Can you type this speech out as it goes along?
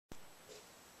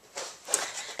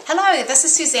Hello, this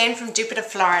is Suzanne from Jupiter,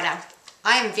 Florida.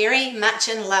 I am very much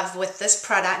in love with this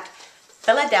product,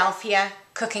 Philadelphia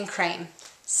Cooking Creme.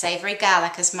 Savory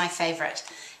garlic is my favorite.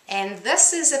 And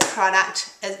this is a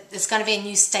product that's going to be a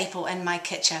new staple in my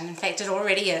kitchen. In fact, it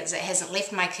already is. It hasn't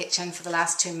left my kitchen for the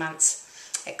last 2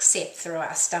 months, except through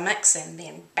our stomachs and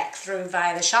then back through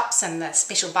via the shops and the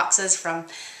special boxes from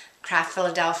Craft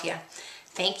Philadelphia.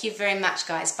 Thank you very much,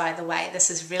 guys, by the way. This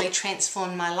has really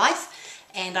transformed my life.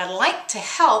 And I'd like to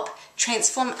help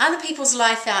transform other people's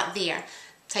life out there,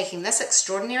 taking this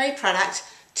extraordinary product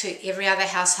to every other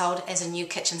household as a new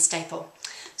kitchen staple.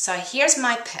 So here's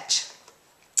my pitch.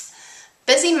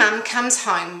 Busy mum comes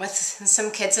home with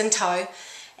some kids in tow,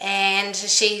 and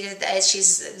as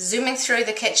she's zooming through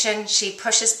the kitchen, she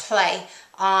pushes play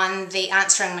on the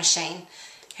answering machine.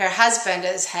 Her husband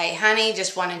is, "Hey honey,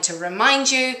 just wanted to remind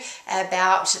you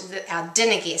about our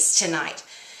dinner guest tonight."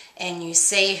 And you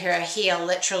see her hair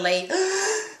literally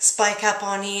spike up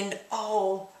on end.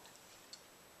 Oh,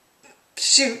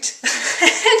 shoot.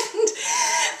 And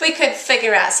we could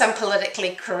figure out some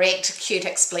politically correct, cute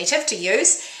expletive to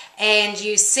use. And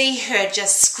you see her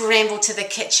just scramble to the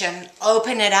kitchen,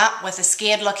 open it up with a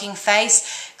scared looking face,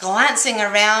 glancing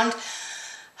around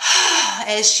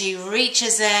as she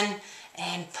reaches in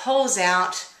and pulls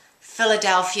out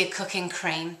Philadelphia Cooking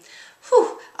Creme.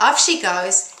 Whew, off she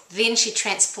goes. Then she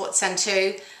transports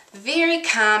into very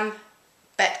calm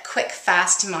but quick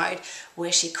fast mode,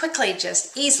 where she quickly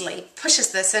just easily pushes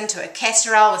this into a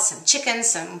casserole with some chicken,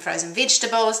 some frozen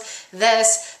vegetables,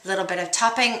 this little bit of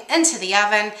topping into the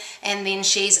oven, and then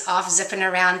she's off zipping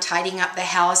around, tidying up the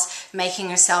house, making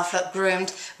herself look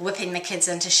groomed, whipping the kids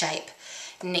into shape.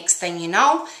 Next thing you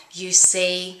know, you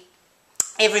see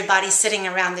everybody sitting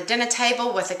around the dinner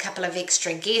table with a couple of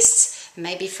extra guests,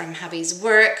 maybe from hubby's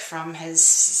work, from his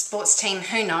sports team,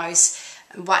 who knows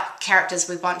what characters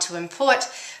we want to import,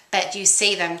 but you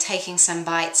see them taking some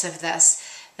bites of this.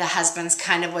 The husband's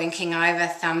kind of winking over,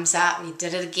 thumbs up, "You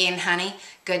did it again, honey,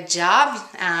 good job."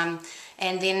 And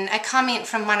then a comment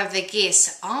from one of the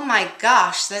guests, "Oh my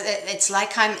gosh, it's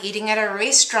like I'm eating at a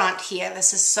restaurant here.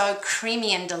 This is so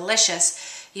creamy and delicious.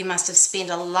 You must have spent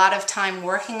a lot of time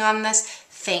working on this.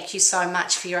 Thank you so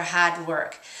much for your hard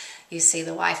work." You see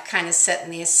the wife kind of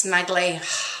sitting there smugly,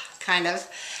 kind of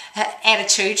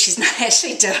attitude. She's not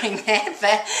actually doing that,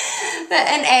 but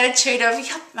an attitude of,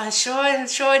 "Yep, I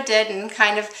sure did," and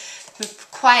kind of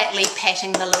quietly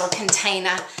patting the little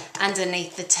container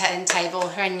underneath the table,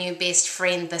 her new best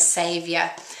friend, the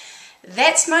savior.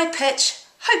 That's my pitch.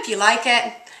 Hope you like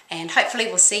it, and hopefully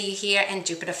we'll see you here in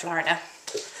Jupiter, Florida.